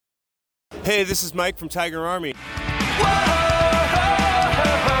Hey, this is Mike from Tiger Army. Whoa,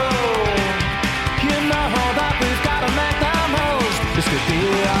 you know that we've got to make them hoes. This could be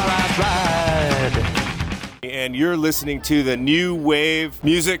our last ride. And you're listening to the New Wave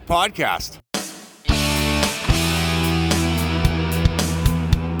Music Podcast.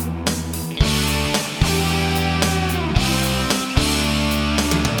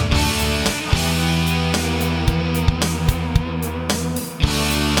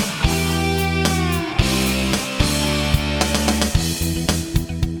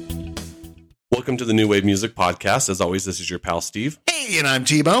 Welcome to the New Wave Music Podcast. As always, this is your pal, Steve. Hey, and I'm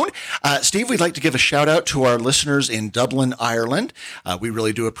T-Bone. Steve, we'd like to give a shout out to our listeners in Dublin, Ireland. We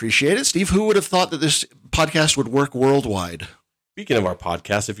really do appreciate it. Steve, who would have thought that this podcast would work worldwide? Speaking of our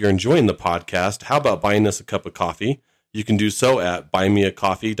podcast, if you're enjoying the podcast, how about buying us a cup of coffee? You can do so at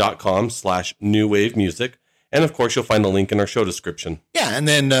buymeacoffee.com/newwavemusic. And of course, you'll find the link in our show description. Yeah, and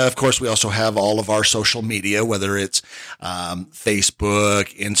then of course we also have all of our social media, whether it's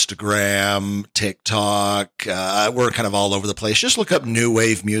Facebook, Instagram, TikTok. We're kind of all over the place. Just look up New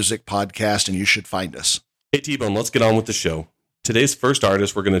Wave Music Podcast, and you should find us. Hey, T-Bone, let's get on with the show. Today's first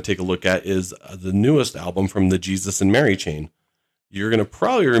artist we're going to take a look at is the newest album from the Jesus and Mary Chain. You're going to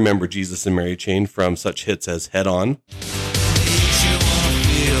probably remember Jesus and Mary Chain from such hits as Head On.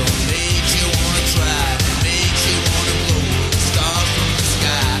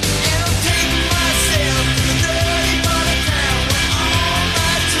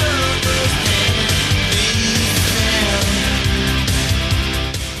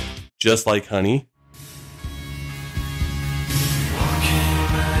 Just Like Honey.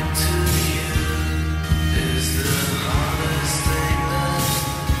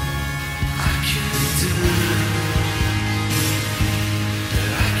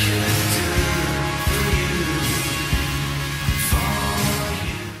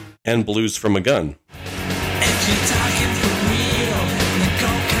 And Blues from a Gun. If you're talking for real, the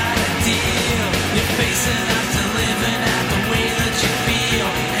gold kind of deal, you're facing up to living out the way that you feel,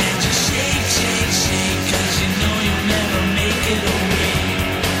 and you shake, shake, shake, 'cause you know you'll never make it away.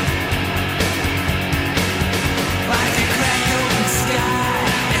 Like a crack open sky,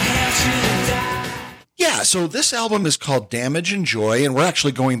 it helps you to die. Yeah, so this album is called Damage and Joy, and we're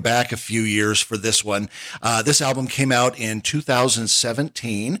actually going back a few years for this one. This album came out in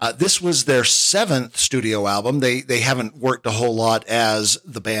 2017. This was their 7th studio album. They haven't worked a whole lot as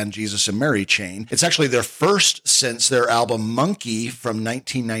the band Jesus and Mary Chain. It's actually their first since their album Monkey from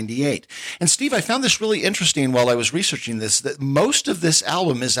 1998. And Steve, I found this really interesting while I was researching this, that most of this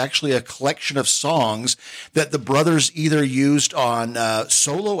album is actually a collection of songs that the brothers either used on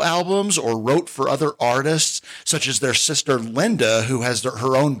solo albums or wrote for other artists, such as their sister Linda, who has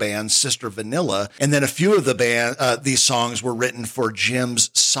her own band, Sister Vanilla. And then a few of these songs were written for Jim's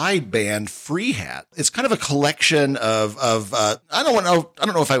side band, Free Hat. It's kind of a collection of I don't know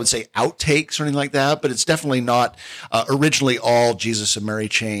if I would say outtakes or anything like that, but it's definitely not originally all Jesus and Mary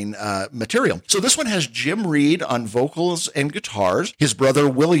Chain material. So this one has Jim Reed on vocals and guitars, his brother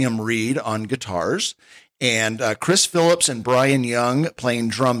William Reed on guitars, and Chris Phillips and Brian Young playing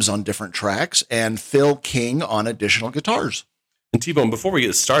drums on different tracks, and Phil King on additional guitars. And T-Bone, before we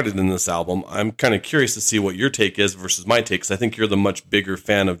get started in this album, I'm kind of curious to see what your take is versus my take, because I think you're the much bigger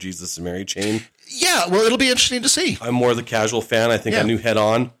fan of Jesus and Mary Chain. Yeah, well, it'll be interesting to see. I'm more the casual fan. I think I knew Head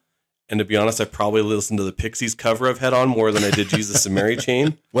On. And to be honest, I probably listened to the Pixies cover of Head On more than I did Jesus and Mary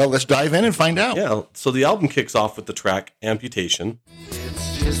Chain. Well, let's dive in and find out. Yeah, so the album kicks off with the track Amputation.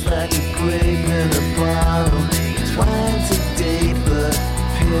 It's just like a grape in a bottle. It's wine today, but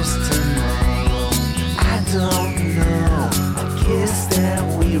pierced tomorrow. I don't know. I guess that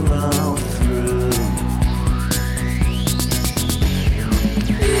we roll through.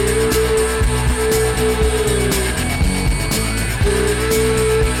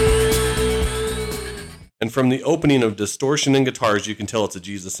 And from the opening of Distortion and Guitars, you can tell it's a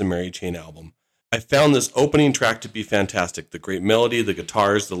Jesus and Mary Chain album. I found this opening track to be fantastic. The great melody, the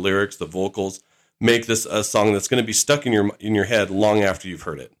guitars, the lyrics, the vocals make this a song that's going to be stuck in your head long after you've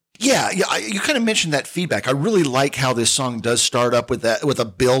heard it. Yeah, you kind of mentioned that feedback. I really like how this song does start up with a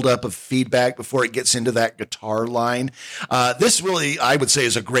build-up of feedback before it gets into that guitar line. This really, I would say,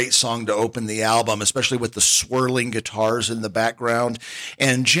 is a great song to open the album, especially with the swirling guitars in the background.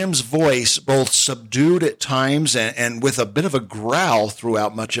 And Jim's voice, both subdued at times and with a bit of a growl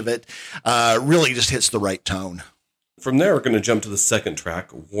throughout much of it, really just hits the right tone. From there, we're going to jump to the second track,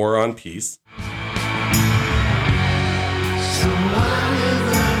 War on Peace.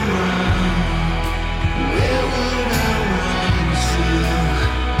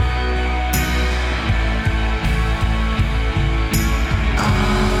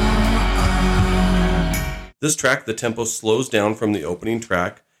 This track, the tempo slows down from the opening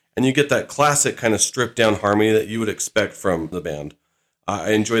track, and you get that classic kind of stripped down harmony that you would expect from the band.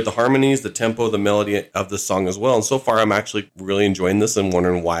 I enjoyed the harmonies, the tempo, the melody of the song as well. And so far, I'm actually really enjoying this and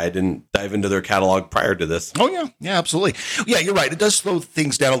wondering why I didn't dive into their catalog prior to this. Oh, yeah. Yeah, absolutely. Yeah, you're right. It does slow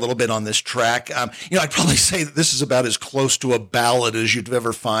things down a little bit on this track. I'd probably say that this is about as close to a ballad as you'd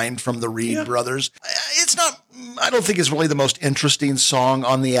ever find from the Reed brothers. It's not, I don't think it's really the most interesting song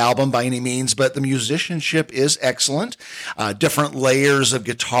on the album by any means, but the musicianship is excellent. Different layers of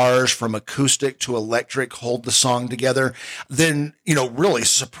guitars from acoustic to electric hold the song together. Then, really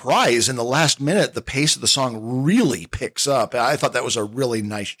surprise in the last minute, the pace of the song really picks up. I thought that was a really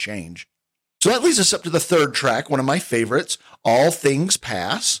nice change. So that leads us up to the third track, one of my favorites, All Things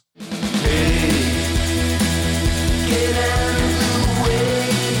Pass.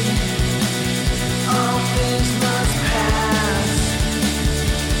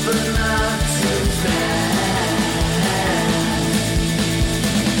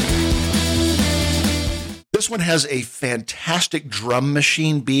 This one has a fantastic drum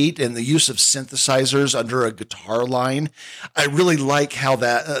machine beat and the use of synthesizers under a guitar line. I really like how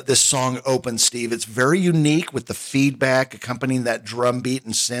this song opens, Steve. It's very unique with the feedback accompanying that drum beat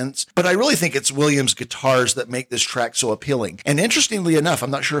and synths. But I really think it's Williams' guitars that make this track so appealing. And interestingly enough,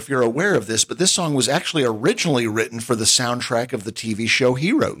 I'm not sure if you're aware of this, but this song was actually originally written for the soundtrack of the TV show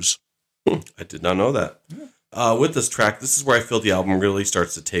Heroes. I did not know that. With this track, this is where I feel the album really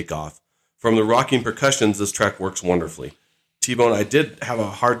starts to take off. From the rocking percussions, this track works wonderfully. T-Bone, I did have a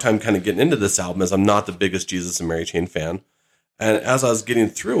hard time kind of getting into this album as I'm not the biggest Jesus and Mary Chain fan. And as I was getting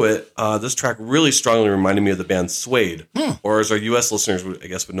through it, this track really strongly reminded me of the band Suede, or as our U.S. listeners, I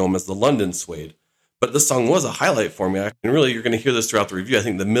guess, would know them as the London Suede. But this song was a highlight for me. And really, you're going to hear this throughout the review. I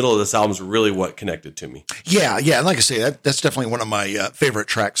think the middle of this album is really what connected to me. Yeah. And like I say, that's definitely one of my favorite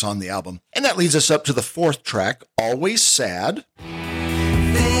tracks on the album. And that leads us up to the fourth track, Always Sad.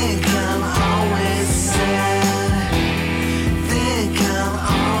 Think I'm always sad. Think I'm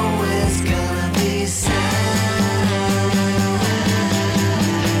always gonna be sad.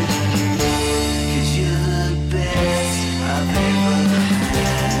 'Cause you're the best I've ever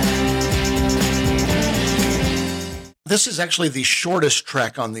had. This is actually the shortest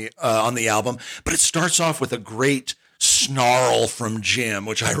track on the album, but it starts off with a great snarl from Jim,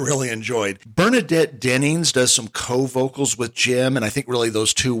 which I really enjoyed. Bernadette Dennings does some co-vocals with Jim, and I think really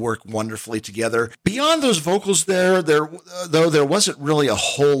those two work wonderfully together. Beyond those vocals there wasn't really a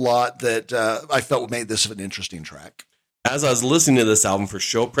whole lot that I felt made this an interesting track. As I was listening to this album for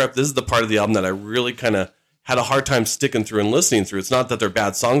show prep, this is the part of the album that I really kind of had a hard time sticking through and listening through. It's not that they're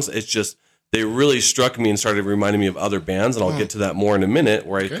bad songs, it's just they really struck me and started reminding me of other bands, and I'll get to that more in a minute,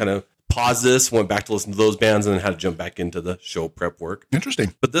 where I kind of paused this, went back to listen to those bands, and then had to jump back into the show prep work.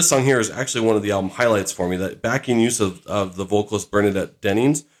 Interesting. But this song here is actually one of the album highlights for me. That backing use of the vocalist Bernadette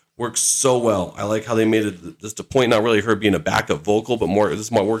Dennings works so well. I like how they made it just a point, not really her being a backup vocal, but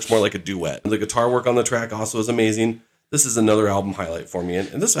works more like a duet. The guitar work on the track also is amazing. This is another album highlight for me,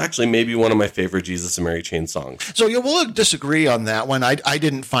 and this actually may be one of my favorite Jesus and Mary Chain songs. So yeah, we'll disagree on that one. I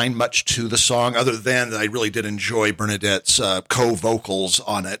didn't find much to the song other than that I really did enjoy Bernadette's co-vocals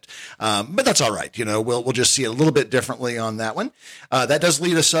on it, but that's all right. We'll just see it a little bit differently on that one. That does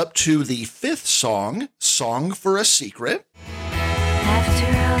lead us up to the fifth song, Song for a Secret. After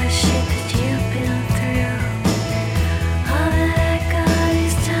all the shit that you've been through, all that I got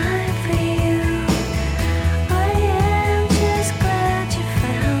is time for you. I am just glad you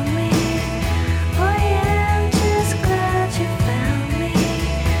found me. I am just glad you found me.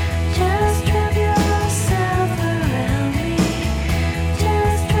 Just wrap yourself around me.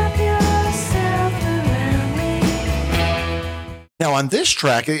 Just wrap yourself around me. Now, on this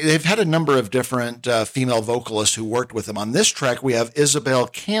track, they've had a number of different female vocalists who worked with them. On this track, we have Isabel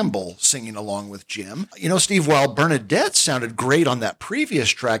Campbell singing along with Jim. Steve, while Bernadette sounded great on that previous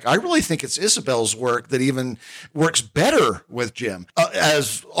track, I really think it's Isabel's work that even works better with Jim.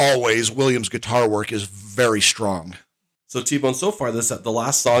 As always, Williams' guitar work is very strong. So T-Bone, so far, the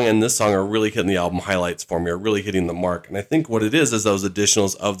last song and this song are really hitting the album highlights for me, are really hitting the mark. And I think what it is those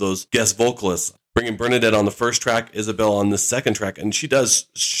additionals of those guest vocalists, bringing Bernadette on the first track, Isabel on the second track, and she does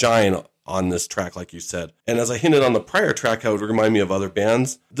shine on this track, like you said. And as I hinted on the prior track, how it would remind me of other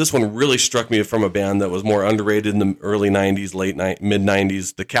bands, this one really struck me from a band that was more underrated in the early 90s,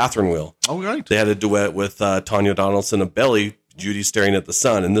 mid-90s, the Catherine Wheel. Oh, right. They had a duet with Tanya Donaldson of Belly, Judy Staring at the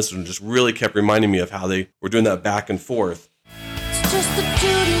Sun, and this one just really kept reminding me of how they were doing that back and forth. It's just that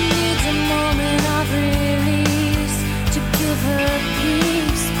Judy needs a moment of release to give her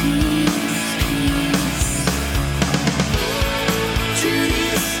peace.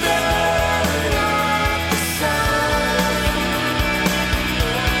 Judy started off the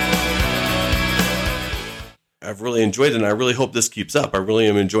I've really enjoyed it, and I really hope this keeps up. I really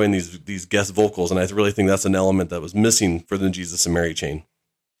am enjoying these guest vocals, and I really think that's an element that was missing for the Jesus and Mary chain.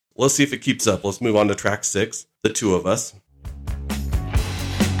 Let's see if it keeps up. Let's move on to track 6, The Two of Us. I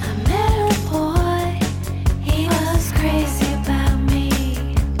met a boy, he was crazy about me.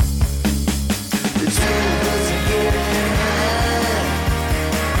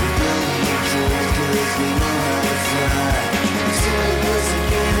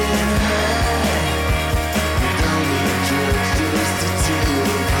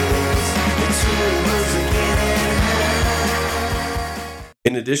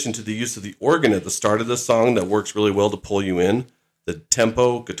 In addition to the use of the organ at the start of the song that works really well to pull you in, the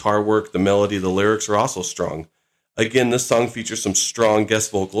tempo, guitar work, the melody, the lyrics are also strong. Again, this song features some strong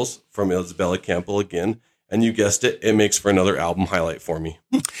guest vocals from Isabella Campbell again, and you guessed it, it makes for another album highlight for me.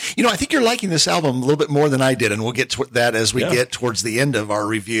 You know, I think you're liking this album a little bit more than I did, and we'll get to that as we get towards the end of our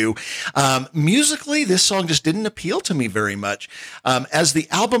review. Musically, this song just didn't appeal to me very much. As the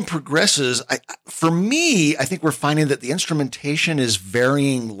album progresses, for me, I think we're finding that the instrumentation is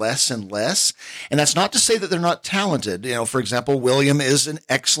varying less and less, and that's not to say that they're not talented. You know, for example, William is an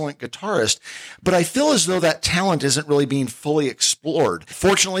excellent guitarist, but I feel as though that talent isn't really being fully explored.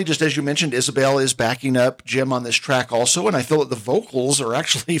 Fortunately, just as you mentioned, Isabel is backing up Jim on this track also, and I feel that the vocals are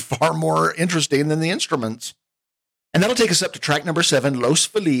actually far more interesting than the instruments. And that'll take us up to track number 7, Los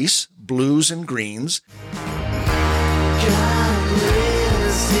Feliz, Blues and Greens. God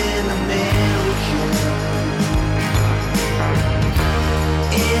lives in America,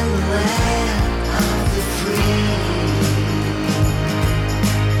 in the land of the free.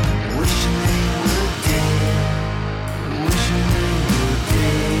 Wishing they were dead, wishing they were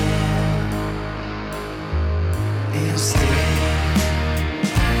dead instead.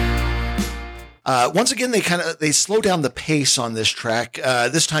 Once again, they slow down the pace on this track,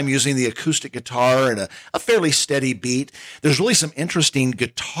 this time using the acoustic guitar and a fairly steady beat. There's really some interesting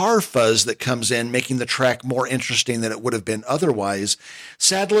guitar fuzz that comes in, making the track more interesting than it would have been otherwise.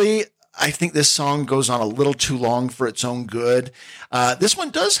 Sadly, I think this song goes on a little too long for its own good. This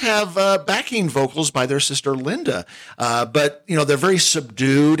one does have backing vocals by their sister Linda, but you know, they're very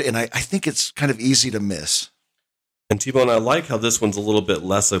subdued, and I think it's kind of easy to miss. And T-Bone, I like how this one's a little bit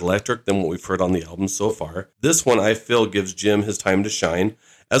less electric than what we've heard on the album so far. This one, I feel, gives Jim his time to shine,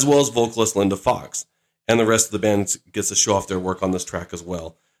 as well as vocalist Linda Fox. And the rest of the band gets to show off their work on this track as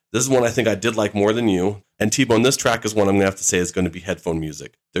well. This is one I think I did like more than you. And T-Bone, this track is one I'm going to have to say is going to be headphone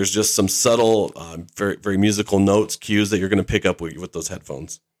music. There's just some subtle, very, very musical notes, cues that you're going to pick up with those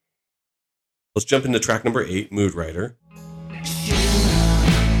headphones. Let's jump into track number 8, Mood Rider.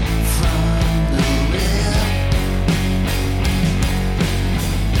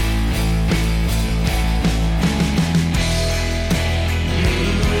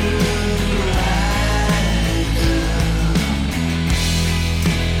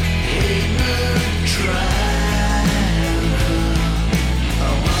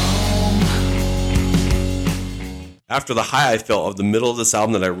 After the high I felt of the middle of this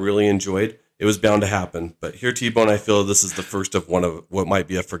album that I really enjoyed, it was bound to happen. But here, T-Bone, I feel this is the first of one of what might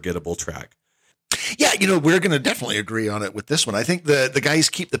be a forgettable track. Yeah, you know, we're going to definitely agree on it with this one. I think the guys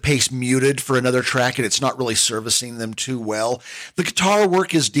keep the pace muted for another track, and it's not really servicing them too well. The guitar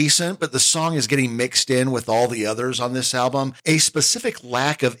work is decent, but the song is getting mixed in with all the others on this album. A specific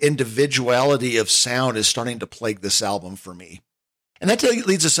lack of individuality of sound is starting to plague this album for me. And that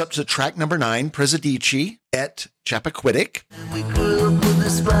leads us up to track number 9, Presidicci et Chappaquiddick. We grew up with the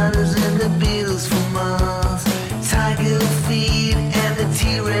spiders and the Beatles for months, tiger feet and the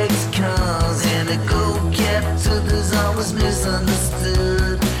T-Rex cars, and the go-captors always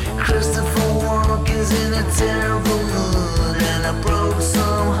misunderstood. Christopher Walken's in a terrible mood, and I broke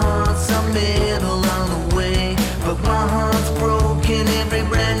some hearts I made along the way, but my heart's broken every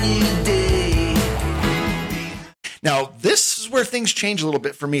brand new day. Now, this is where things change a little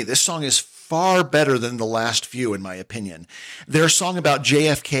bit for me. This song is far better than the last few, in my opinion. Their song about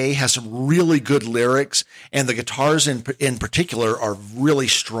JFK has some really good lyrics, and the guitars in particular are really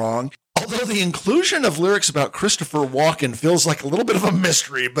strong. Although the inclusion of lyrics about Christopher Walken feels like a little bit of a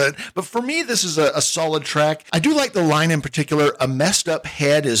mystery, but for me, this is a solid track. I do like the line in particular, "A messed up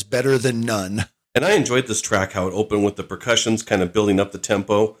head is better than none." And I enjoyed this track, how it opened with the percussions kind of building up the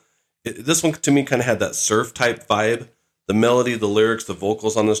tempo. This one, to me, kind of had that surf-type vibe. The melody, the lyrics, the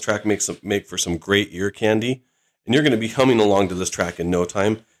vocals on this track make for some great ear candy. And you're going to be humming along to this track in no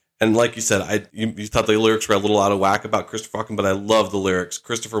time. And like you said, you thought the lyrics were a little out of whack about Christopher Walken, but I love the lyrics.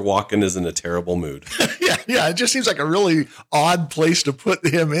 Christopher Walken is in a terrible mood. Yeah, it just seems like a really odd place to put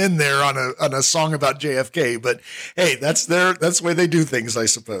him in there on a song about JFK. But hey, that's the way they do things, I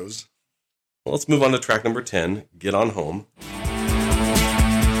suppose. Well, let's move on to track number 10, Get On Home. I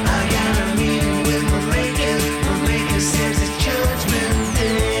got a meeting with my maker says it's judgment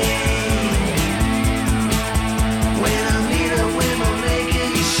day. When I meet up with my maker,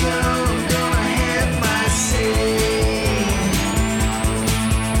 you sure I'm gonna have my say.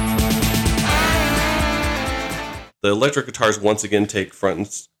 The electric guitars once again take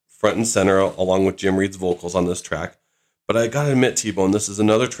front and center along with Jim Reed's vocals on this track. But I gotta admit, T-Bone, this is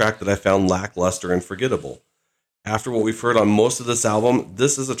another track that I found lackluster and forgettable. After what we've heard on most of this album,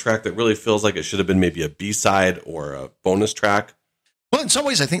 this is a track that really feels like it should have been maybe a B-side or a bonus track. Well, in some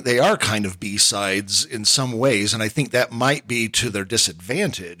ways, I think they are kind of B-sides in some ways, and I think that might be to their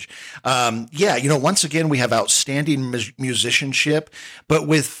disadvantage. Once again, we have outstanding musicianship, but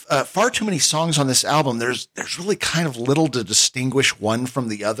with far too many songs on this album, there's really kind of little to distinguish one from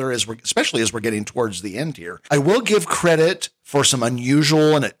the other, especially as we're getting towards the end here. I will give credit for some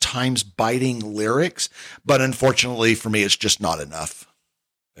unusual and at times biting lyrics, but unfortunately for me, it's just not enough.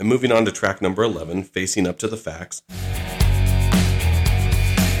 And moving on to track number 11, Facing Up to the Facts.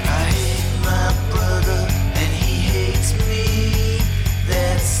 I hate my brother and he hates me.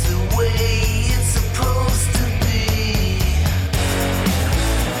 That's the way it's supposed to be.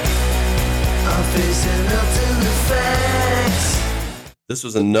 I'm facing up to the facts. This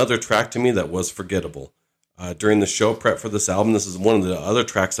was another track to me that was forgettable. During the show prep for this album, this is one of the other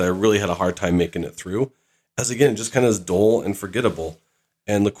tracks that I really had a hard time making it through, as again, it just kind of is dull and forgettable,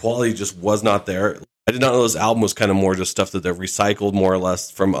 and the quality just was not there. I did not know this album was kind of more just stuff that they've recycled more or less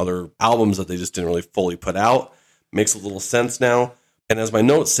from other albums that they just didn't really fully put out. Makes a little sense now. And as my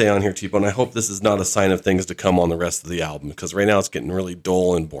notes say on here, T-Bone, I hope this is not a sign of things to come on the rest of the album, because right now it's getting really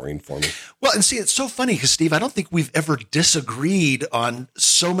dull and boring for me. Well, and see, it's so funny because, Steve, I don't think we've ever disagreed on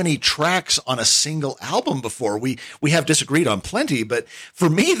so many tracks on a single album before. We have disagreed on plenty, but for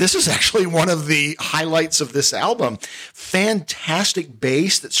me, this is actually one of the highlights of this album. Fantastic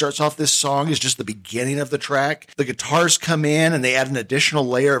bass that starts off this song is just the beginning of the track. The guitars come in and they add an additional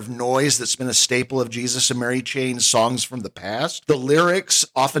layer of noise that's been a staple of Jesus and Mary Chain's songs from the past. The lyrics,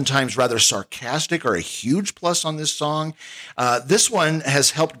 oftentimes rather sarcastic, are a huge plus on this song. This one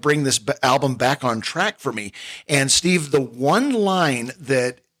has helped bring this album back on track for me. And Steve, the one line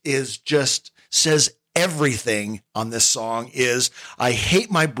that is just says everything on this song is, I hate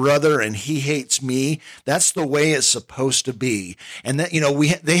my brother and he hates me. That's the way it's supposed to be. And that,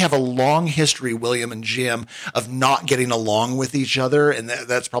 they have a long history, William and Jim, of not getting along with each other. And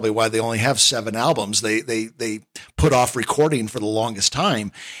that's probably why they only have 7 albums. They put off recording for the longest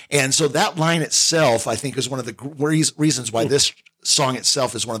time. And so that line itself, I think, is one of the reasons why this song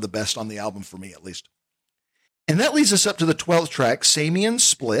itself is one of the best on the album for me, at least. And that leads us up to the 12th track, Samian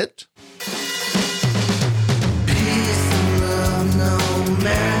Split. No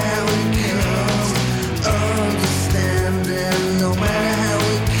matter how it comes, understanding no matter how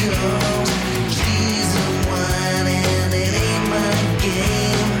it comes. Cheese and wine and it ain't my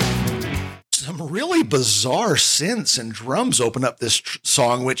game. Some really bizarre synths and drums open up this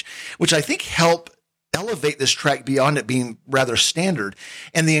song, which I think help elevate this track beyond it being rather standard.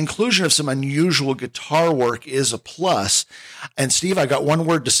 And the inclusion of some unusual guitar work is a plus. And Steve, I got one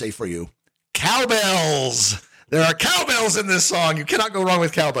word to say for you: cowbells. There are cowbells in this song. You cannot go wrong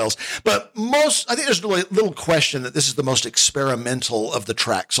with cowbells. But I think there's little question that this is the most experimental of the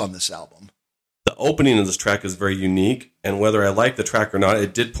tracks on this album. The opening of this track is very unique, and whether I like the track or not,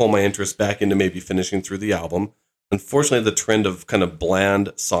 it did pull my interest back into maybe finishing through the album. Unfortunately, the trend of kind of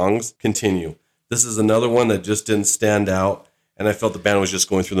bland songs continue. This is another one that just didn't stand out, and I felt the band was just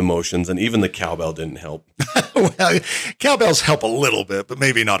going through the motions, and even the cowbell didn't help. Well, cowbells help a little bit, but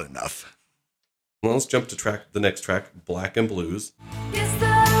maybe not enough. Well, let's jump to the next track, Black and Blues. Yes, the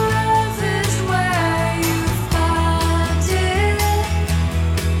love is where you find it.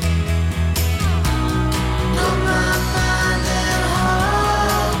 On my mind and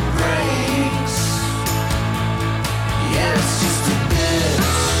heart breaks. Yeah, it's just a bit.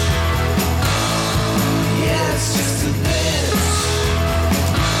 Yeah, it's just a bit.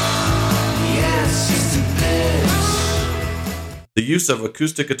 Yeah, it's just a bit. The use of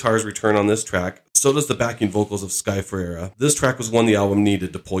acoustic guitars return on this track, so does the backing vocals of Sky Ferreira. This track was one the album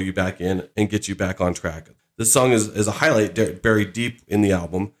needed to pull you back in and get you back on track. This song is a highlight buried deep in the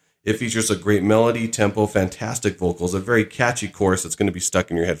album. It features a great melody, tempo, fantastic vocals, a very catchy chorus that's going to be stuck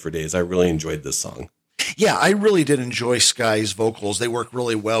in your head for days. I really enjoyed this song. Yeah, I really did enjoy Sky's vocals. They work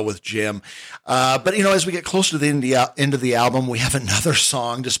really well with Jim. But, as we get closer to the end of the album, we have another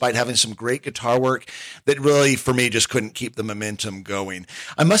song, despite having some great guitar work, that really, for me, just couldn't keep the momentum going.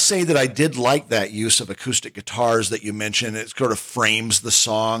 I must say that I did like that use of acoustic guitars that you mentioned. It sort of frames the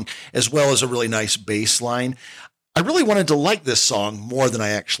song, as well as a really nice bass line. I really wanted to like this song more than I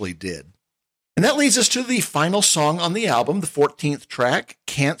actually did. And that leads us to the final song on the album, the 14th track,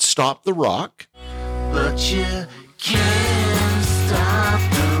 Can't Stop the Rock. But you can't stop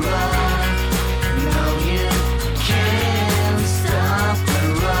the rock. No, you can't stop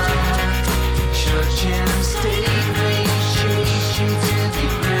the rock. Church and state may chase you to the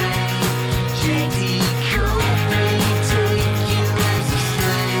grave. J.D. Cole may take you as a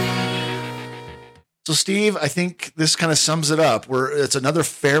slave. So, Steve, I think this kind of sums it up. It's another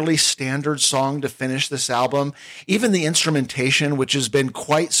fairly standard song to finish this album. Even the instrumentation, which has been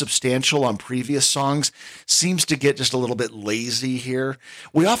quite substantial on previous songs, seems to get just a little bit lazy here.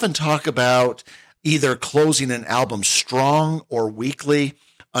 We often talk about either closing an album strong or weakly.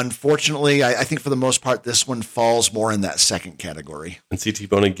 Unfortunately, I think for the most part, this one falls more in that second category. And see,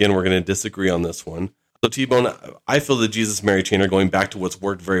 T-Bone, again, we're going to disagree on this one. So, T-Bone, I feel the Jesus Mary Chain are going back to what's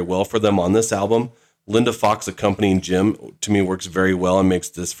worked very well for them on this album. Linda Fox accompanying Jim, to me, works very well and makes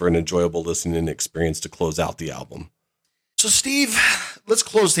this for an enjoyable listening experience to close out the album. So, Steve, let's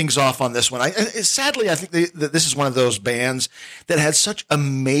close things off on this one. Sadly, I think that this is one of those bands that had such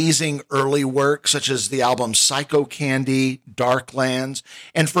amazing early work, such as the album Psycho Candy, Darklands,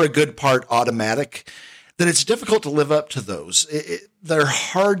 and for a good part, Automatic, that it's difficult to live up to those. Their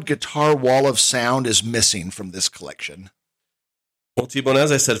hard guitar wall of sound is missing from this collection. Well, T-Bone,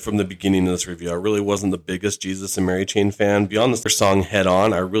 as I said from the beginning of this review, I really wasn't the biggest Jesus and Mary Chain fan. Beyond the song Head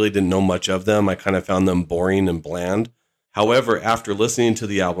On, I really didn't know much of them. I kind of found them boring and bland. However, after listening to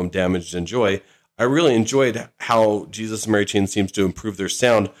the album Damaged in Joy, I really enjoyed how Jesus and Mary Chain seems to improve their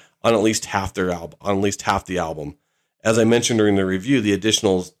sound on at least half their album, on at least half the album. As I mentioned during the review, the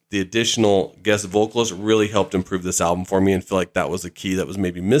additional guest vocalist really helped improve this album for me, and feel like that was a key that was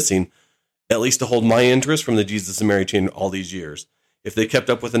maybe missing, at least to hold my interest from the Jesus and Mary Chain all these years. If they kept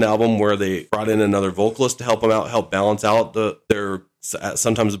up with an album where they brought in another vocalist to help them out, help balance out their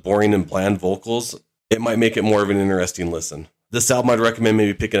sometimes boring and bland vocals, it might make it more of an interesting listen. This album, I'd recommend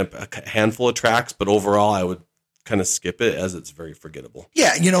maybe picking up a handful of tracks, but overall, I would kind of skip it as it's very forgettable.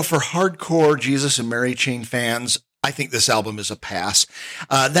 Yeah, for hardcore Jesus and Mary Chain fans, I think this album is a pass.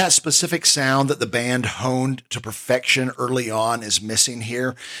 That specific sound that the band honed to perfection early on is missing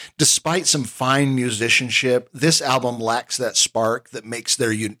here. Despite some fine musicianship, this album lacks that spark that makes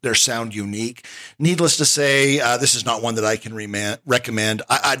their sound unique. Needless to say, this is not one that I can recommend.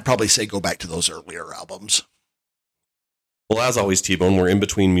 I'd probably say go back to those earlier albums. Well, as always, T-Bone, we're in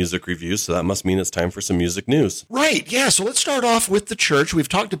between music reviews, so that must mean it's time for some music news. Right, yeah, so let's start off with The Church. We've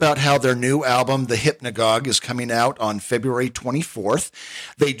talked about how their new album, The Hypnagogue, is coming out on February 24th.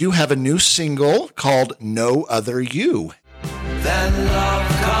 They do have a new single called No Other You. Then love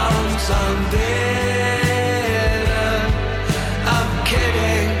comes unbidden. I'm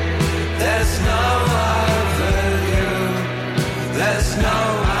kidding. There's no other you. There's no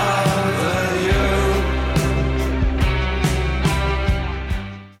other you.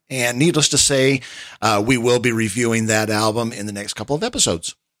 And needless to say, we will be reviewing that album in the next couple of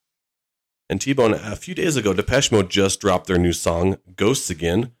episodes. And T-Bone, a few days ago, Depeche Mode just dropped their new song, Ghosts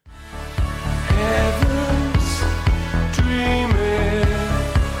Again. Heaven's dreaming,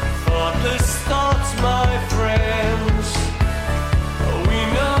 thoughtless thoughts, my friends. We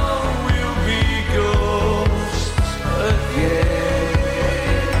know we'll be ghosts again.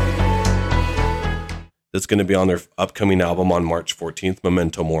 That's going to be on their upcoming album on March 14th,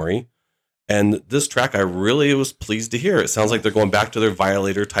 Memento Mori. And this track, I really was pleased to hear. It sounds like they're going back to their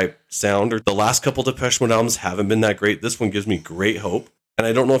Violator type sound. Or the last couple Depeche Mode albums haven't been that great. This one gives me great hope. And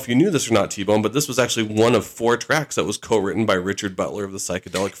I don't know if you knew this or not, T-Bone, but this was actually one of 4 tracks that was co-written by Richard Butler of the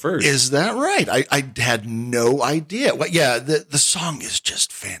Psychedelic Furs. Is that right? I had no idea. Well, yeah, the song is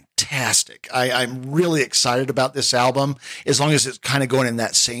just fantastic. I'm really excited about this album. As long as it's kind of going in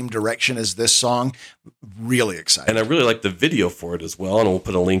that same direction as this song, really excited. And I really like the video for it as well, and we'll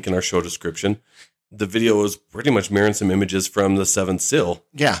put a link in our show description. The video is pretty much mirroring some images from The Seventh Seal.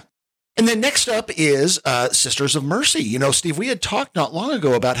 Yeah. And then next up is Sisters of Mercy. Steve, we had talked not long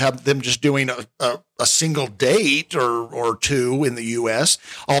ago about how them just doing a single date or two in the U.S.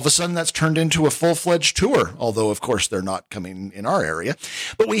 All of a sudden, that's turned into a full-fledged tour, although, of course, they're not coming in our area.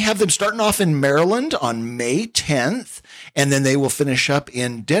 But we have them starting off in Maryland on May 10th, and then they will finish up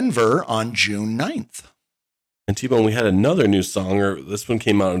in Denver on June 9th. And T-Bone, we had another new song, or this one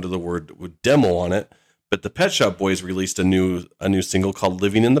came out under the word with demo on it, But the Pet Shop Boys released a new single called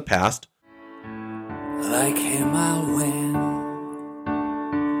Living in the Past. Like him I'll win.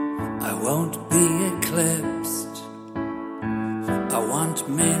 I won't be eclipsed. I want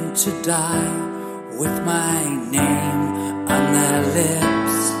men to die with my name on their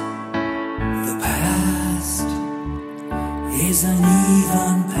lips. The past is an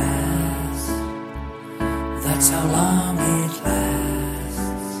even past. That's how long it lasts.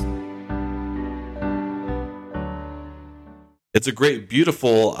 It's a great,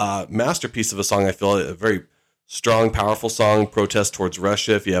 beautiful masterpiece of a song. I feel a very strong, powerful song, protest towards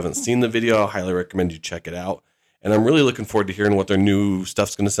Russia. If you haven't seen the video, I highly recommend you check it out. And I'm really looking forward to hearing what their new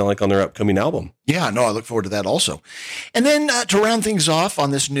stuff's going to sound like on their upcoming album. Yeah, no, I look forward to that also. And then to round things off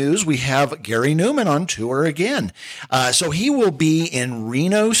on this news, we have Gary Newman on tour again. So he will be in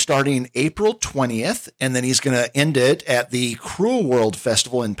Reno starting April 20th, and then he's going to end it at the Cruel World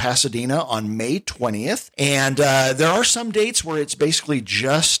Festival in Pasadena on May 20th. And there are some dates where it's basically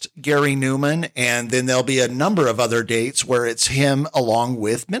just Gary Newman, and then there'll be a number of other dates where it's him along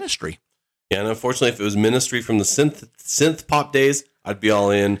with Ministry. Yeah, and unfortunately, if it was Ministry from the synth pop days, I'd be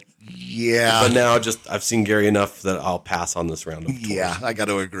all in. Yeah. But now I've seen Gary enough that I'll pass on this round of tours. Yeah, I got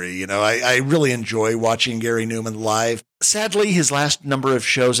to agree. You know, I really enjoy watching Gary Newman live. Sadly, his last number of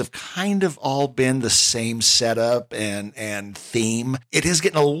shows have kind of all been the same setup and theme. It is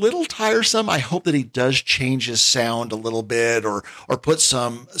getting a little tiresome. I hope that he does change his sound a little bit or put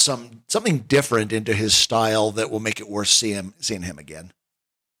something different into his style that will make it worth seeing him again.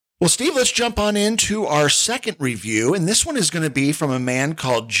 Well, Steve, let's jump on into our second review, and this one is going to be from a man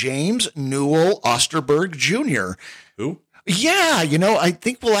called James Newell Osterberg Jr. Who? Yeah, you know, I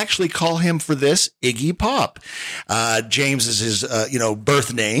think we'll actually call him for this Iggy Pop. James is his,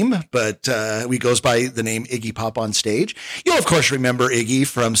 birth name, but he goes by the name Iggy Pop on stage. You'll, of course, remember Iggy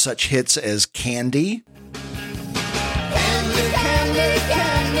from such hits as Candy. Candy, candy,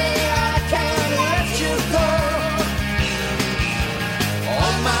 candy, I can't let you go.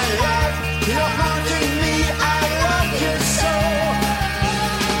 All my life, you're haunting me, I love you so.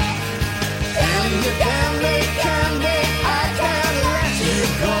 Candy, candy, candy, I can't let you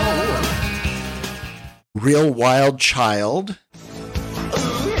go. Real Wild Child. Ooh,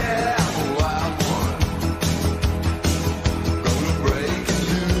 yeah, wild one. Gonna break it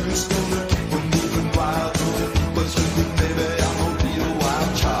loose, gonna keep on moving wild. But sweet baby, I'm a real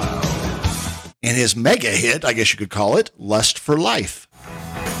wild child. And his mega hit, I guess you could call it, Lust for Life.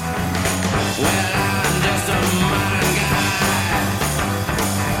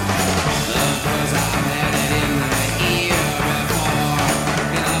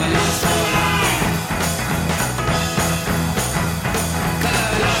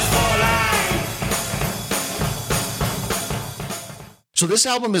 So this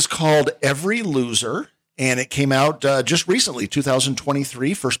album is called Every Loser, and it came out just recently,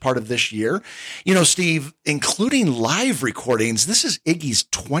 2023, first part of this year. You know, Steve, including live recordings, this is Iggy's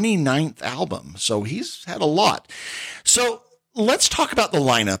 29th album, so he's had a lot. So let's talk about the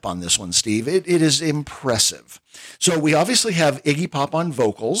lineup on this one, Steve. It is impressive. So we obviously have Iggy Pop on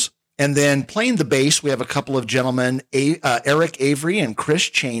vocals, and then playing the bass, we have a couple of gentlemen, Eric Avery and Chris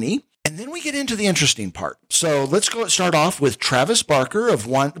Chaney. And then we get into the interesting part. So let's start off with Travis Barker of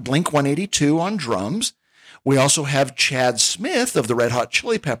Blink-182 on drums. We also have Chad Smith of the Red Hot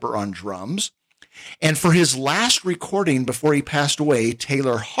Chili Pepper on drums. And for his last recording before he passed away,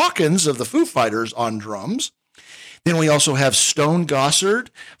 Taylor Hawkins of the Foo Fighters on drums. Then we also have Stone Gossard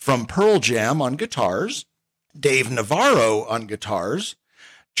from Pearl Jam on guitars, Dave Navarro on guitars,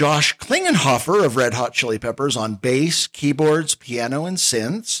 Josh Klingenhofer of Red Hot Chili Peppers on bass, keyboards, piano, and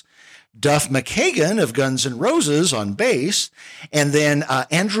synths, Duff McKagan of Guns N' Roses on bass, and then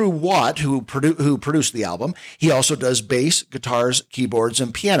Andrew Watt, who produced the album. He also does bass, guitars, keyboards,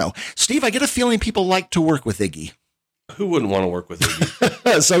 and piano. Steve, I get a feeling people like to work with Iggy. Who wouldn't want to work with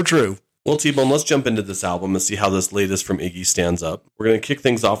Iggy? So true. Well, T-Bone, let's jump into this album and see how this latest from Iggy stands up. We're going to kick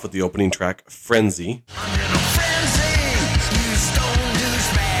things off with the opening track, Frenzy.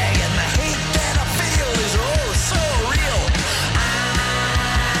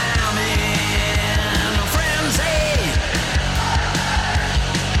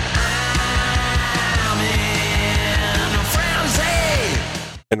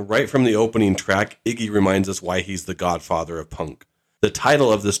 And right from the opening track, Iggy reminds us why he's the godfather of punk. The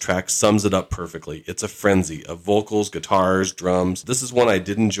title of this track sums it up perfectly. It's a frenzy of vocals, guitars, drums. This is one I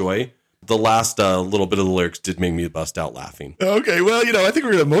did enjoy, The last little bit of the lyrics did make me bust out laughing. Okay, well, I think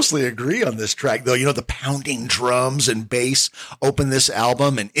we're going to mostly agree on this track, though. The pounding drums and bass open this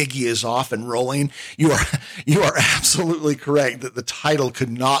album, and Iggy is off and rolling. You are absolutely correct that the title could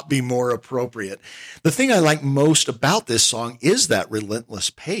not be more appropriate. The thing I like most about this song is that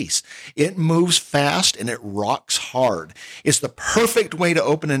relentless pace. It moves fast and it rocks hard. It's the perfect way to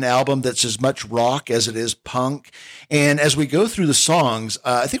open an album that's as much rock as it is punk. And as we go through the songs,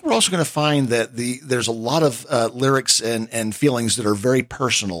 I think we're also going to find that there's a lot of lyrics and feelings that are very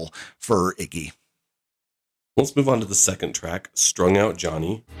personal for Iggy. Let's move on to the second track, Strung Out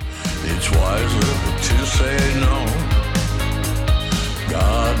Johnny. It's wiser to say no.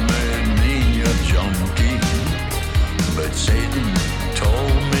 God made me a junkie, but Satan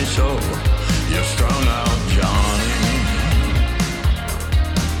told me so. You're strung out, Johnny,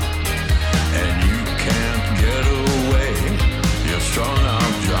 and you can't get away. You're strung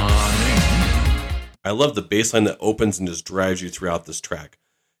out, Johnny. I love the bass line that opens and just drives you throughout this track.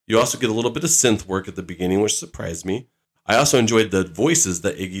 You also get a little bit of synth work at the beginning, which surprised me. I also enjoyed the voices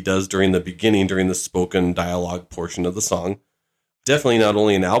that Iggy does during the beginning, during the spoken dialogue portion of the song. Definitely not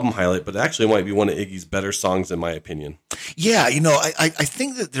only an album highlight, but actually might be one of Iggy's better songs in my opinion. Yeah, I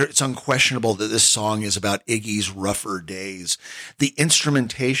think that it's unquestionable that this song is about Iggy's rougher days. The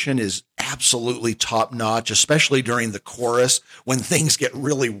instrumentation is absolutely top notch, especially during the chorus when things get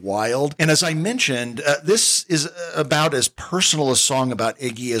really wild. And as I mentioned, this is about as personal a song about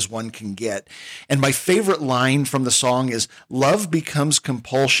Iggy as one can get. And my favorite line from the song is, "Love becomes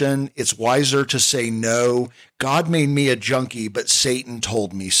compulsion. It's wiser to say no. God made me a junkie, but Satan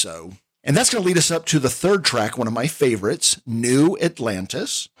told me so." And that's going to lead us up to the third track, one of my favorites, New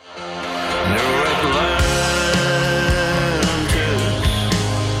Atlantis. New Atlantis,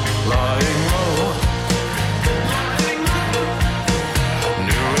 lying low.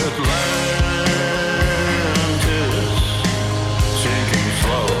 New Atlantis, sinking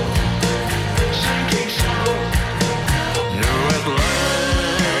slow. New Atlantis.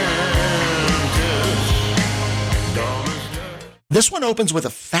 This one opens with a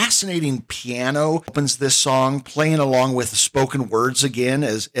fascinating piano, opens this song, playing along with the spoken words again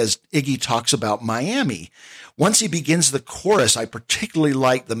as Iggy talks about Miami. Once he begins the chorus, I particularly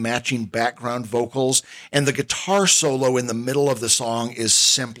like the matching background vocals, and the guitar solo in the middle of the song is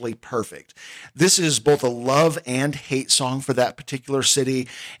simply perfect. This is both a love and hate song for that particular city,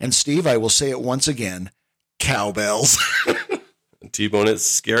 and Steve, I will say it once again, cowbells. T-Bone, it's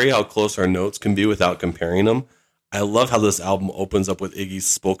scary how close our notes can be without comparing them. I love how this album opens up with Iggy's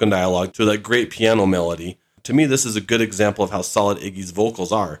spoken dialogue to that great piano melody. To me, this is a good example of how solid Iggy's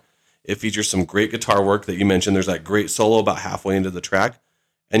vocals are. It features some great guitar work that you mentioned. There's that great solo about halfway into the track.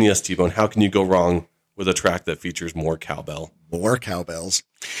 And yes, T-Bone, how can you go wrong with a track that features more cowbell? More cowbells.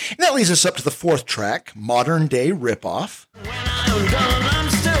 And that leads us up to the fourth track, Modern Day Ripoff. When I'm done, I'm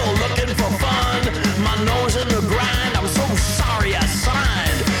still looking for fun. My nose in the grind, I'm so sorry I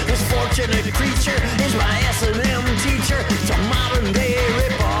signed. This fortunate creature is my S&M teacher. It's a modern day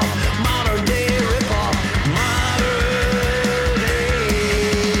ripoff, modern day ripoff, modern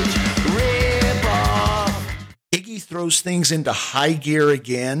age ripoff. Iggy throws things into high gear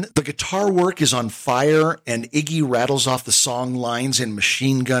again. The guitar work is on fire, and Iggy rattles off the song lines in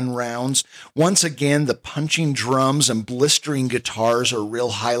machine gun rounds. Once again, the punching drums and blistering guitars are a real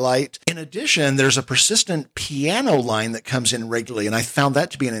highlight. In addition, there's a persistent piano line that comes in regularly, and I found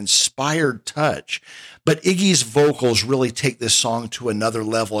that to be an inspired touch. But Iggy's vocals really take this song to another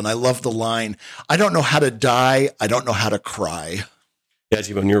level, and I love the line, "I don't know how to die, I don't know how to cry." Yeah,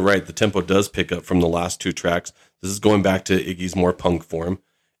 T-Bone, you're right. The tempo does pick up from the last two tracks. This is going back to Iggy's more punk form.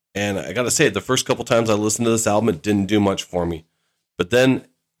 And I got to say, the first couple times I listened to this album, it didn't do much for me. But then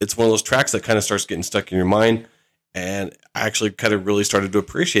it's one of those tracks that kind of starts getting stuck in your mind. And I actually kind of really started to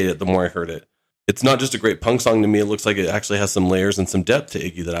appreciate it the more I heard it. It's not just a great punk song to me. It looks like it actually has some layers and some depth to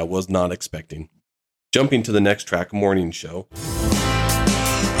Iggy that I was not expecting. Jumping to the next track, Morning Show.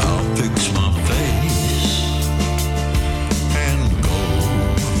 I'll fix my face and go.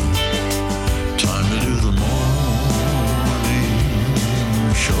 Time to do the morning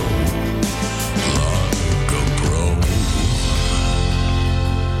show like a pro.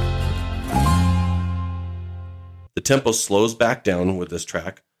 The tempo slows back down with this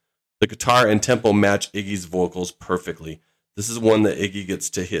track. The guitar and tempo match Iggy's vocals perfectly. This is one that Iggy gets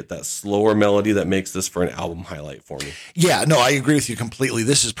to hit that slower melody that makes this for an album highlight for me. Yeah, no, I agree with you completely.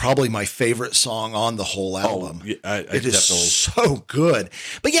 This is probably my favorite song on the whole album. Oh, yeah, I It is definitely. so good.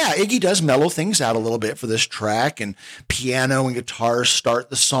 But yeah, Iggy does mellow things out a little bit for this track, and piano and guitars start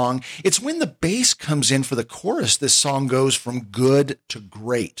the song. It's when the bass comes in for the chorus, this song goes from good to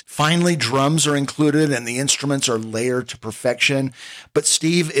great. Finally, drums are included and the instruments are layered to perfection. But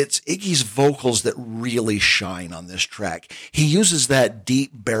Steve, it's Iggy's vocals that really shine on this track. He uses that deep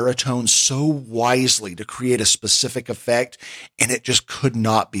baritone so wisely to create a specific effect, and it just could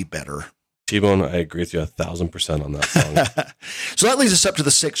not be better. T-Bone, I agree with you 1,000% on that song. So that leads us up to the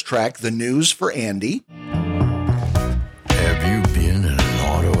 6th track, The News for Andy. Have you been in an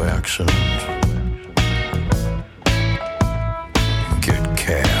auto accident? Get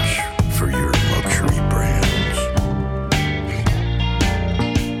cash for your luxury brands.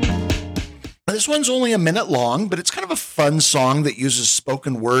 This one's only a minute long, but it's kind of a fun song that uses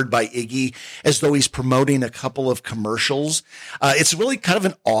spoken word by Iggy as though he's promoting a couple of commercials. It's really kind of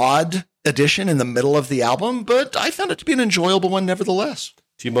an odd addition in the middle of the album, but I found it to be an enjoyable one nevertheless.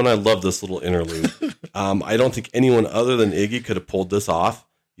 T-Bone, I love this little interlude. I don't think anyone other than Iggy could have pulled this off.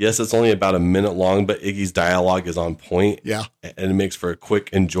 Yes, it's only about a minute long, but Iggy's dialogue is on point. Yeah. And it makes for a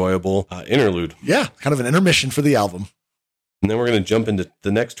quick, enjoyable interlude. Yeah, kind of an intermission for the album. And then we're going to jump into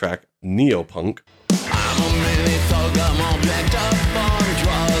the next track, Neopunk. I'm a mini thug, I'm all packed up on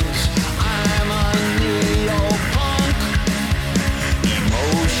drugs. I'm a neopunk.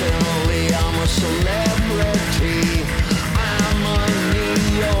 Emotionally, I'm a celebrity. I'm a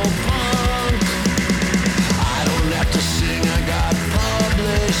neopunk. I don't have to sing, I got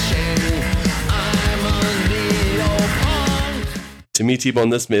publishing. I'm a neopunk. To me, T-Bone,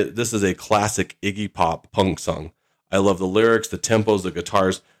 this is a classic Iggy Pop punk song. I love the lyrics, the tempos, the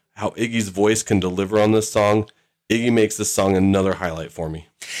guitars, how Iggy's voice can deliver on this song. Iggy makes this song another highlight for me.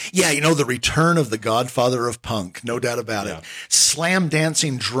 Yeah, the return of the godfather of punk, no doubt about Yeah. it. Slam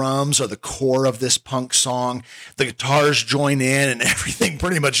dancing drums are the core of this punk song. The guitars join in and everything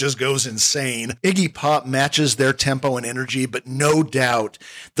pretty much just goes insane. Iggy Pop matches their tempo and energy, but no doubt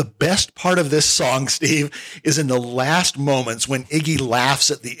the best part of this song, Steve, is in the last moments when Iggy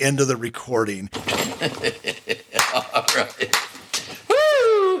laughs at the end of the recording. All right.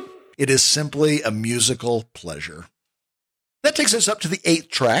 It is simply a musical pleasure. That takes us up to the 8th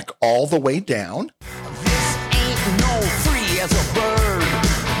track, All the Way Down. This ain't no free as a bird.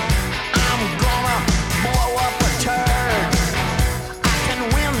 I'm gonna blow up a turd. I can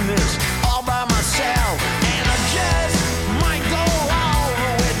win this all by myself, and I just might go all the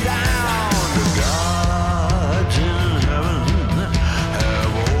way down. Gods in heaven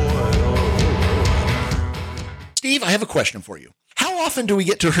have oil. Steve, I have a question for you. How often do we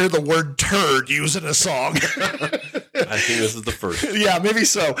get to hear the word turd used in a song? I think this is the first. Yeah, maybe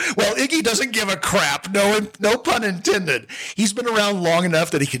so. Well, Iggy doesn't give a crap. No pun intended. He's been around long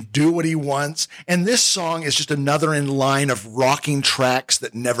enough that he can do what he wants. And this song is just another in line of rocking tracks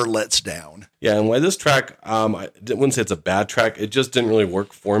that never lets down. Yeah, and why this track, I wouldn't say it's a bad track. It just didn't really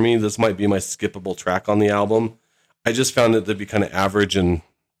work for me. This might be my skippable track on the album. I just found it to be kind of average and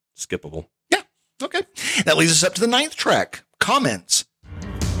skippable. Yeah, okay. That leads us up to the 9th track, Comments. Sell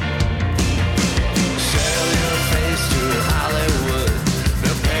your face to Hollywood.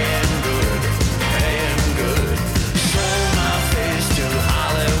 They're paying good. Sell my face to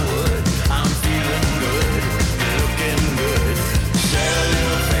Hollywood. I'm feeling good, looking good. Sell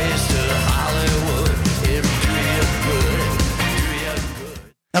your face to Hollywood. It'll do you good.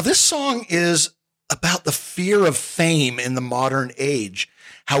 Now, this song is about the fear of fame in the modern age,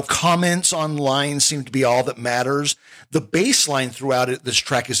 how comments online seem to be all that matters. The bass line throughout this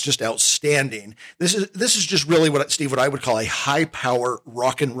track is just outstanding. This is just really what I would call a high power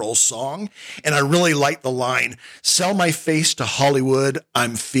rock and roll song. And I really like the line, "Sell my face to Hollywood,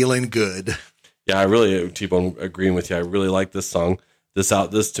 I'm feeling good." Yeah, I really, T-Bone, agreeing with you. I really like this song. This song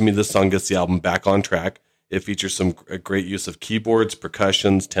gets the album back on track. It features some great use of keyboards,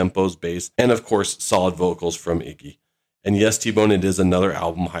 percussions, tempos, bass, and of course, solid vocals from Iggy. And yes, T-Bone, it is another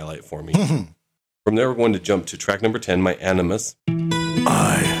album highlight for me. From there, we're going to jump to track number 10, My Animus.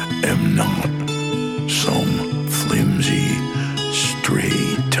 I am not some flimsy,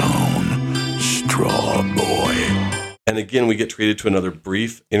 straight-town straw boy. And again, we get treated to another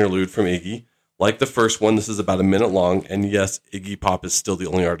brief interlude from Iggy. Like the first one, this is about a minute long. And yes, Iggy Pop is still the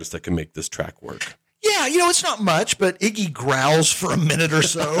only artist that can make this track work. Yeah, it's not much, but Iggy growls for a minute or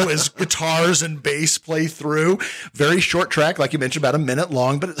so as guitars and bass play through. Very short track, like you mentioned, about a minute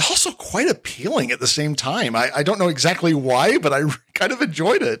long, but it's also quite appealing at the same time. I don't know exactly why, but I kind of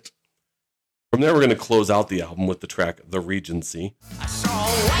enjoyed it. From there, we're going to close out the album with the track The Regency. I saw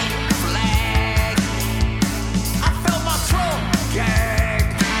a white flag. I felt my throat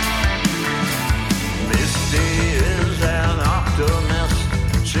gag. Misty is an optimist.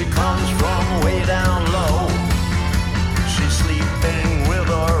 She comes from way down low. She's sleeping with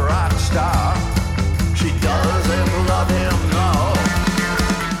a rock star. She doesn't love him, no.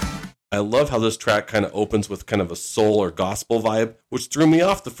 I love how this track kind of opens with kind of a soul or gospel vibe, which threw me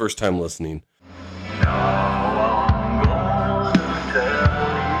off the first time listening. Now I'm gonna tell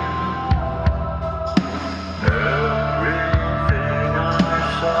you everything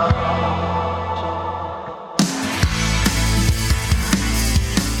I saw.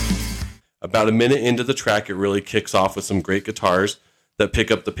 About a minute into the track, it really kicks off with some great guitars that pick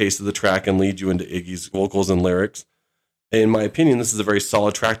up the pace of the track and lead you into Iggy's vocals and lyrics. In my opinion, this is a very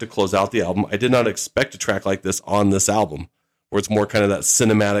solid track to close out the album. I did not expect a track like this on this album, where it's more kind of that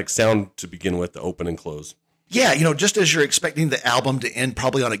cinematic sound to begin with, the open and close. Yeah, just as you're expecting the album to end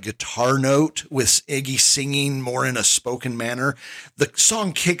probably on a guitar note with Iggy singing more in a spoken manner, the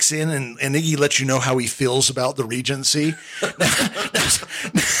song kicks in and Iggy lets you know how he feels about the Regency.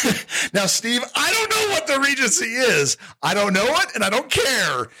 Now, Steve, I don't know what the Regency is. I don't know it, and I don't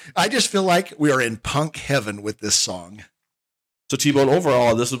care. I just feel like we are in punk heaven with this song. So T-Bone,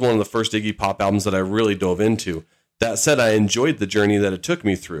 overall, this is one of the first Iggy Pop albums that I really dove into. That said, I enjoyed the journey that it took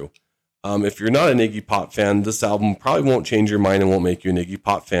me through. If you're not an Iggy Pop fan, this album probably won't change your mind and won't make you an Iggy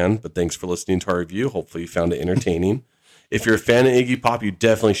Pop fan, but thanks for listening to our review. Hopefully you found it entertaining. If you're a fan of Iggy Pop, you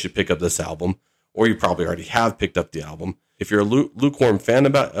definitely should pick up this album, or you probably already have picked up the album. If you're a lukewarm fan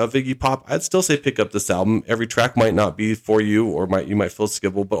of Iggy Pop, I'd still say pick up this album. Every track might not be for you, or you might feel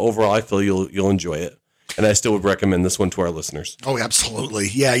skippable, but overall I feel you'll enjoy it. And I still would recommend this one to our listeners. Oh, absolutely.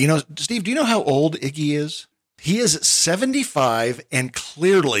 Yeah, Steve, do you know how old Iggy is? He is 75, and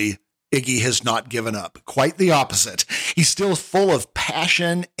clearly Iggy has not given up. Quite the opposite. He's still full of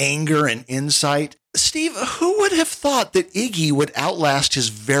passion, anger, and insight. Steve, who would have thought that Iggy would outlast his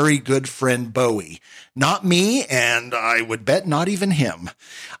very good friend Bowie? Not me, and I would bet not even him.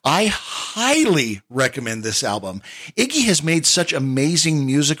 I highly recommend this album. Iggy has made such amazing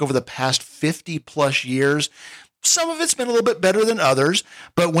music over the past 50 plus years. Some of it's been a little bit better than others,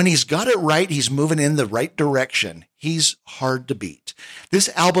 but when he's got it right, he's moving in the right direction. He's hard to beat. This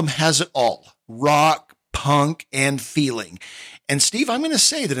album has it all: rock, punk, and feeling. And Steve, I'm going to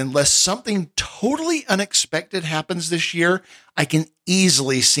say that unless something totally unexpected happens this year, I can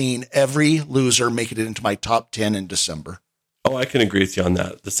easily see every loser making it into my top 10 in December. Oh, I can agree with you on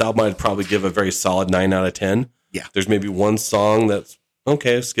that. This album I'd probably give a very solid 9 out of 10. Yeah. There's maybe one song that's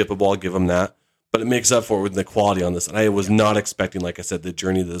okay, skippable, I'll give them that. But it makes up for it with the quality on this. And I was not expecting, like I said, the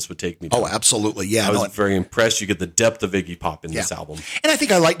journey that this would take me to. Oh, absolutely. Yeah. I was very impressed. You get the depth of Iggy Pop in this album. And I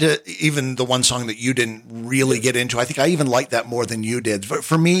think I liked it, even the one song that you didn't really get into. I think I even liked that more than you did.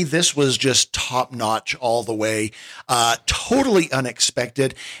 For me, this was just top notch all the way. Totally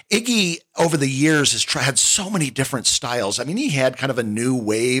unexpected. Iggy, over the years, has had so many different styles. I mean, he had kind of a new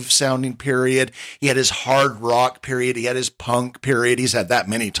wave sounding period. He had his hard rock period. He had his punk period. He's had that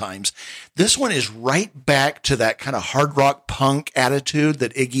many times. This one is right back to that kind of hard rock punk attitude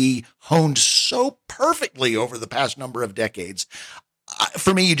that Iggy honed so perfectly over the past number of decades.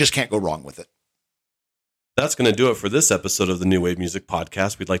 For me, you just can't go wrong with it. That's going to do it for this episode of the New Wave Music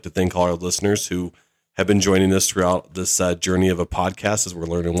Podcast. We'd like to thank all our listeners who have been joining us throughout this journey of a podcast as we're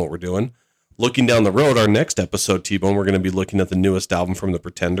learning what we're doing. Looking down the road, our next episode, T-Bone, we're going to be looking at the newest album from the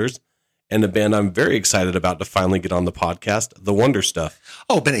Pretenders, and a band I'm very excited about to finally get on the podcast, The Wonder Stuff.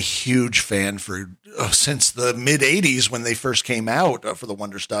 Oh, been a huge fan since the mid 80s when they first came out for The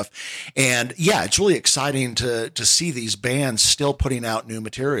Wonder Stuff. And yeah, it's really exciting to see these bands still putting out new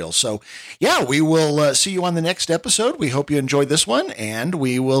material. So yeah, we will see you on the next episode. We hope you enjoyed this one, and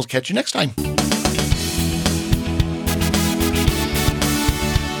we will catch you next time.